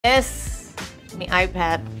Es mi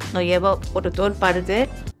iPad. Lo llevo por toda parte.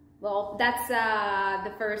 Well, that's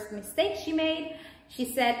the first mistake she made. She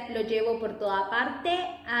said lo llevo por toda parte,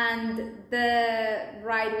 and the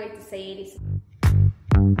right way to say it is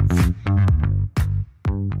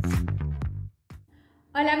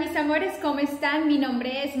Hola mis amores, ¿cómo están? Mi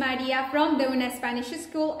nombre es Maria from the Una Spanish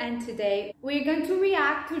School, and today we're going to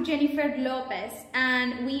react to Jenifer Lopez,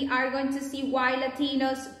 and we are going to see why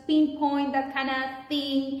Latinos pinpoint that kind of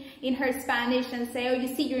thing in her Spanish and say, oh,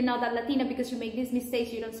 you see, you're not that Latina because you make these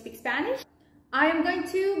mistakes, you don't speak Spanish. I am going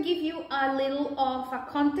to give you a little of a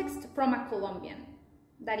context from a Colombian,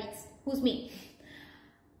 that is, who's me.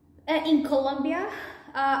 In Colombia,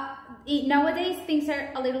 nowadays things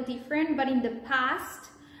are a little different, but in the past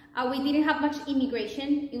we didn't have much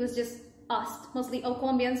immigration. It was just us, mostly all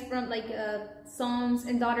Colombians, from like sons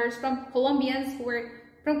and daughters from Colombians who were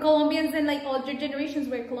from Colombians, and like older generations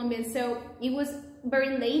were Colombians. So it was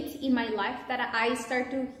very late in my life that I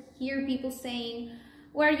started to hear people saying,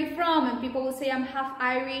 where are you from? And people will say I'm half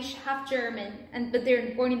Irish, half German, but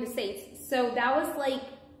they're born in the States. So that was like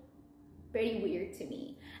very weird to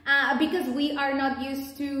me. Because we are not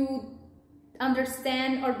used to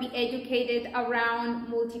understand or be educated around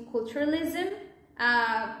multiculturalism.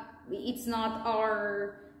 It's not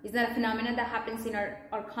a phenomenon that happens in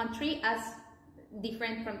our country as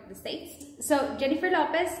different from the States. So Jenifer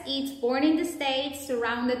Lopez is born in the States,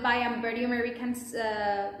 surrounded by a very American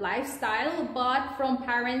lifestyle, but from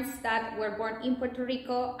parents that were born in Puerto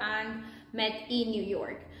Rico and met in New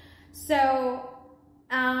York. So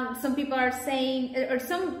some people are saying, or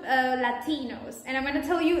some Latinos, and I'm going to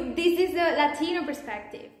tell you, this is the Latino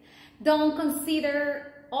perspective. Don't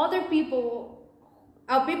consider other people,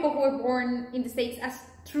 people who were born in the States, as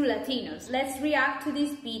true Latinos. Let's react to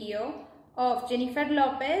this video of Jenifer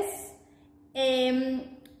Lopez.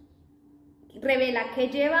 Revela que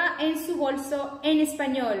lleva en su bolso en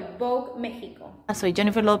español, Vogue México. Soy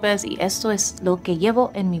Jenifer Lopez y esto es lo que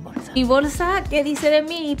llevo en mi bolsa. Mi bolsa, ¿qué dice de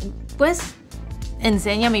mí? Pues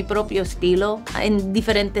enseña mi propio estilo. En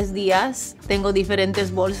diferentes días tengo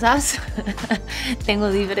diferentes bolsas, tengo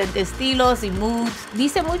diferentes estilos y moods.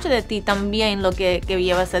 Dice mucho de ti también lo que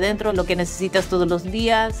llevas adentro, lo que necesitas todos los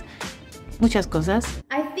días, muchas cosas.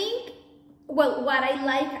 I think, well, what I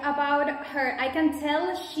like about her, I can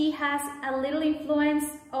tell she has a little influence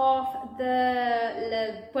of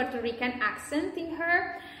the Puerto Rican accent in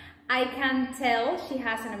her. I can tell she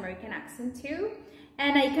has an American accent too.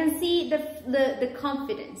 And I can see the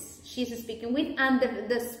confidence she's speaking with, and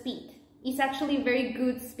the speed. It's actually very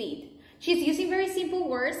good speed. She's using very simple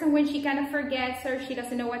words, and when she kind of forgets or she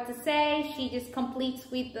doesn't know what to say, she just completes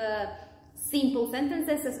with the simple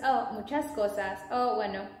sentences as, oh, muchas cosas, oh,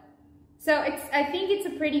 bueno. So I think it's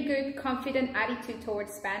a pretty good, confident attitude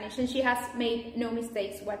towards Spanish, and she has made no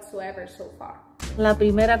mistakes whatsoever so far. La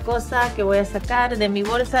primera cosa que voy a sacar de mi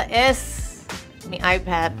bolsa es mi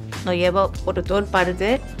iPad. Lo llevo por toda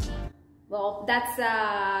parte. Well, that's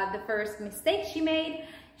the first mistake she made.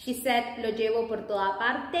 She said lo llevo por toda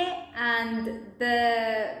parte, and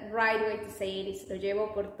the right way to say it is lo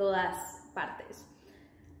llevo por todas partes.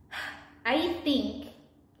 I think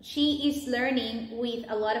she is learning with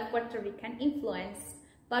a lot of Puerto Rican influence,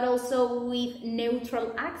 but also with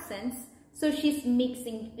neutral accents, so she's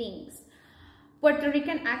mixing things. Puerto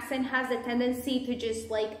Rican accent has a tendency to just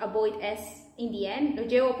like avoid S in the end. Lo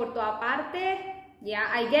llevo por toda parte. Yeah,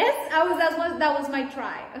 I guess that was my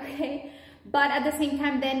try, okay? But at the same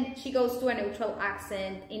time, then she goes to a neutral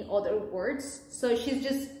accent in other words. So she's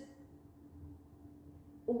just,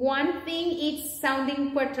 one thing is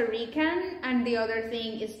sounding Puerto Rican, and the other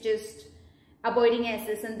thing is just avoiding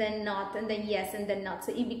S's and then not, and then yes, and then not.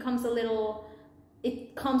 So it becomes a little,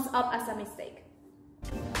 it comes up as a mistake.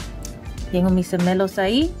 Tengo mis gemelos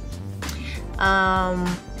ahí.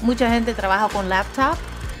 Mucha gente trabaja con laptop,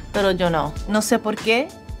 pero yo no. No sé por qué.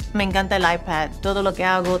 Me encanta el iPad. Todo lo que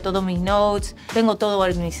hago, todos mis notes, tengo todo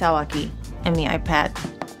organizado aquí en mi iPad.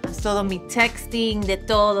 Todo mi texting, de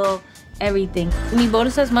todo, everything. Mi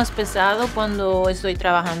bolsa es más pesado cuando estoy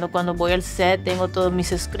trabajando. Cuando voy al set, tengo todos mis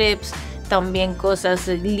scripts, también cosas,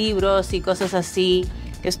 libros y cosas así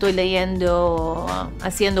que estoy leyendo,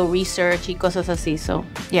 haciendo research y cosas así. So,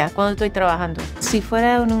 yeah, cuando estoy trabajando. Si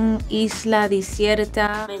fuera en una isla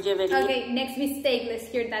desierta, me llevaría... Okay, next mistake.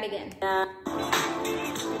 Let's hear that again.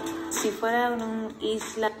 Si fuera en una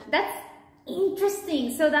isla... That's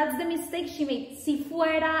interesting. So that's the mistake she made. Si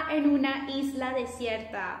fuera en una isla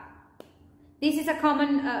desierta. This is a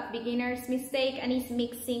common beginner's mistake, and it's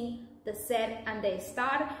mixing the ser and the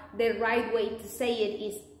estar. The right way to say it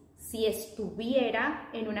is si estuviera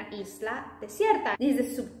en una isla desierta. This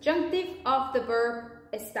is the subjunctive of the verb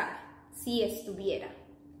estar, si estuviera.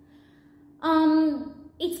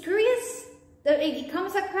 It's curious. It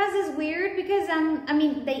comes across as weird because I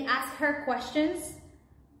mean, they ask her questions.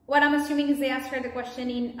 What I'm assuming is they ask her the question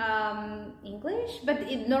in English, but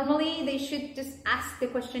normally they should just ask the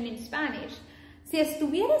question in Spanish. Si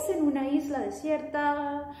estuvieras en una isla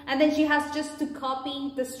desierta, and then she has just to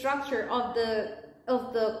copy the structure of the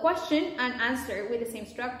question and answer with the same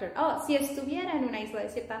structure. Oh, si estuviera en una isla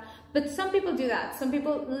desierta. But some people do that. Some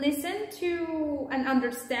people listen to and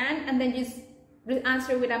understand and then just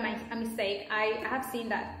answer with a mistake. I have seen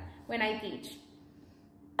that when I teach.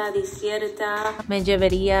 Desierta. Me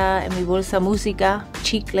llevaría en mi bolsa música,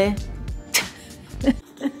 chicle.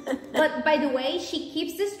 But by the way, she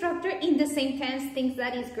keeps the structure in the same tense, thinks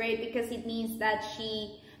that is great because it means that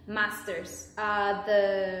she masters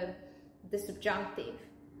the subjunctive.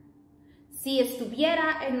 Si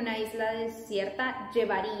estuviera en una isla desierta,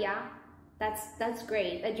 llevaría. That's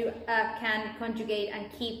great that you can conjugate and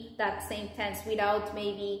keep that same tense without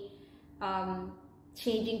maybe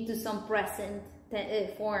changing to some present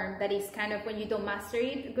form that is kind of when you don't master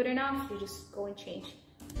it good enough, you just go and change.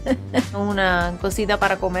 Una cosita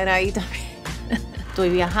para comer ahí también. Estoy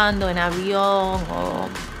viajando en avión o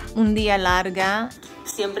un día larga.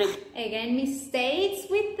 Siempre. Again, mistakes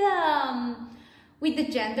with the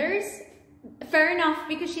genders. Fair enough,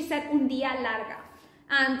 because she said un día larga,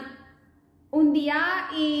 and un día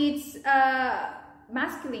is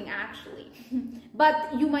masculine actually, but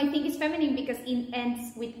you might think it's feminine because it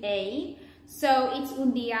ends with a, so it's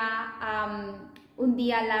un día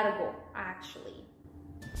largo actually.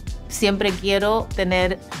 Siempre quiero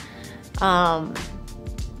tener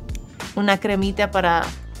una cremita para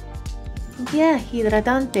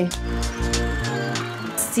hidratante.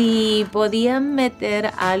 Si podían meter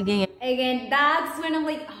a alguien. Again, that's when I'm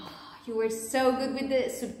like, oh, you were so good with the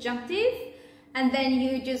subjunctive, and then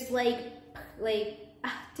you just too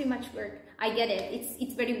much work. I get it.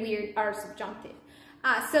 It's very weird, our subjunctive.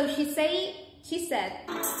 So she said,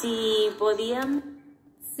 Si podían.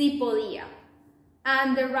 Si podía.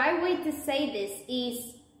 And the right way to say this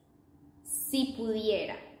is si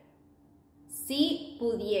pudiera. Si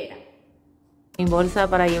pudiera. Mi bolsa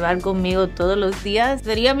para llevar conmigo todos los días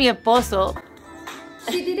sería mi esposo.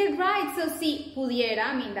 She did it right. So si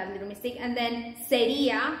pudiera, I mean that little mistake, and then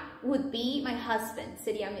sería would be my husband.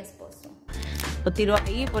 Sería mi esposo. Lo tiro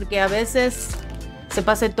ahí porque a veces se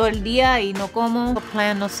pasa todo el día y no como.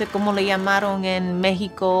 Plan, no sé cómo le llamaron en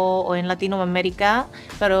México o en Latinoamérica,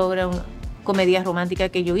 pero era una comedia romántica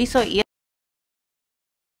que yo hice y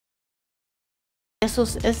eso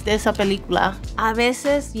es de esa película. A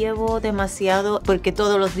veces llevo demasiado porque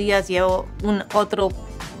todos los días llevo un otro,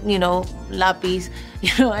 lápiz,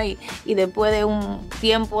 y después de un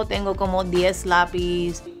tiempo tengo como 10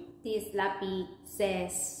 lápiz. 10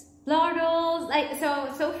 lápices. Plurals.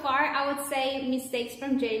 So far, I would say mistakes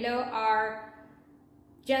from JLo are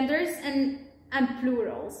genders and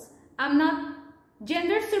plurals.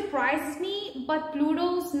 Gender surprises me, but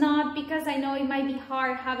plurals not, because I know it might be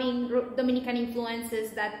hard having Dominican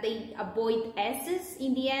influences that they avoid S's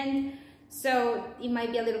in the end. So it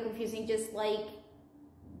might be a little confusing, just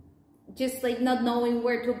like not knowing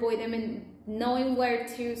where to avoid them and knowing where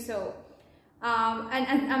to. So,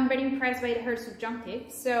 and I'm very impressed by her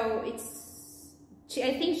subjunctive. So I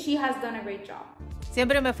think she has done a great job.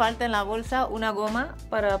 Siempre me falta en la bolsa una goma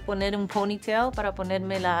para poner un ponytail, para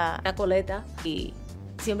ponerme la coleta. Y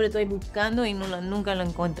siempre estoy buscando y nunca lo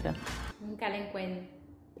encuentro. Nunca la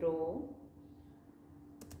encuentro.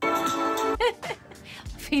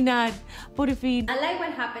 Final, por fin. I like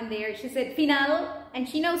what happened there. She said final, and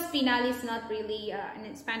she knows final is not really a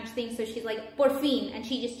Spanish thing. So she's like, por fin. And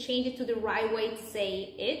she just changed it to the right way to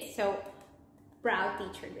say it. So, proud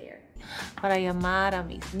teacher there. Para llamar a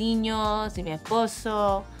mis niños y mi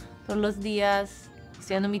esposo todos los días,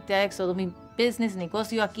 haciendo mi texto, todo mi business,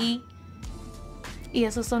 negocio aquí. Y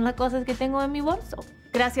esas son las cosas que tengo en mi bolso.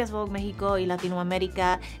 Gracias Vogue México y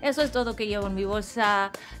Latinoamérica. Eso es todo que llevo en mi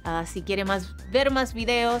bolsa. Si quiere ver más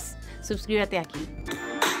videos, suscríbete aquí.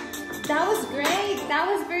 That was great. That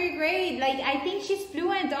was very great. Like, I think she's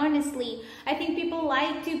fluent, honestly. I think people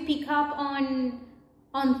like to pick up on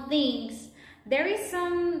things. There is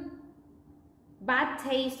some bad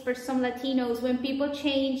taste for some Latinos when people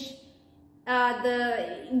change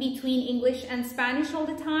between English and Spanish all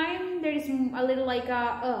the time. There is a little like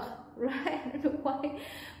ugh, right? I don't know why.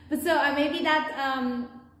 But so maybe that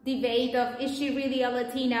debate of is she really a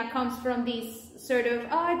Latina comes from this sort of,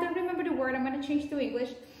 oh, I don't remember the word, I'm gonna change to English.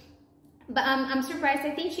 But I'm surprised.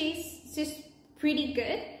 I think she's pretty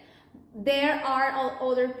good. there are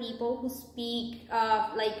other people who speak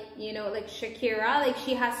like, you know, like Shakira, like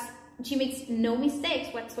she makes no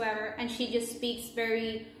mistakes whatsoever, and she just speaks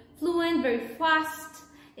very fluent, very fast,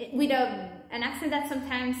 with an accent that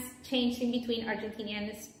sometimes changes in between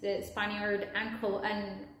Argentinian, Spaniard,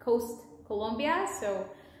 and coast Colombia. So,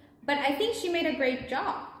 but I think she made a great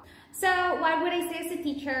job. So what would I say as a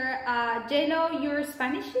teacher? J-Lo, your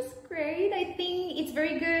Spanish is great. I think it's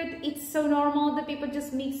very good. It's so normal that people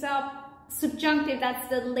just mix up subjunctive. That's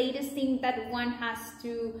the latest thing that one has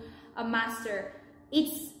to master.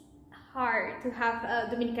 It's hard to have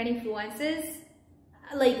Dominican influences,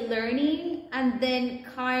 like learning, and then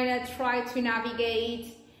kind of try to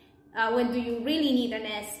navigate when do you really need an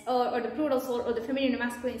S, or the plural or the feminine or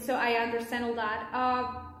masculine. So I understand all that.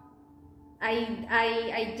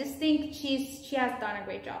 I just think she has done a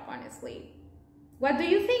great job, honestly. What do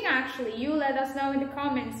you think, actually? You let us know in the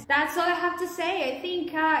comments. That's all I have to say. I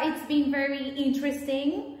think it's been very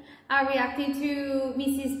interesting reacting to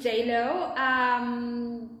Mrs. J-Lo.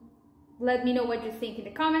 Let me know what you think in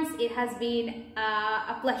the comments. It has been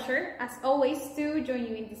a pleasure, as always, to join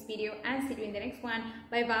you in this video, and see you in the next one.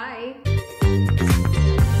 Bye bye.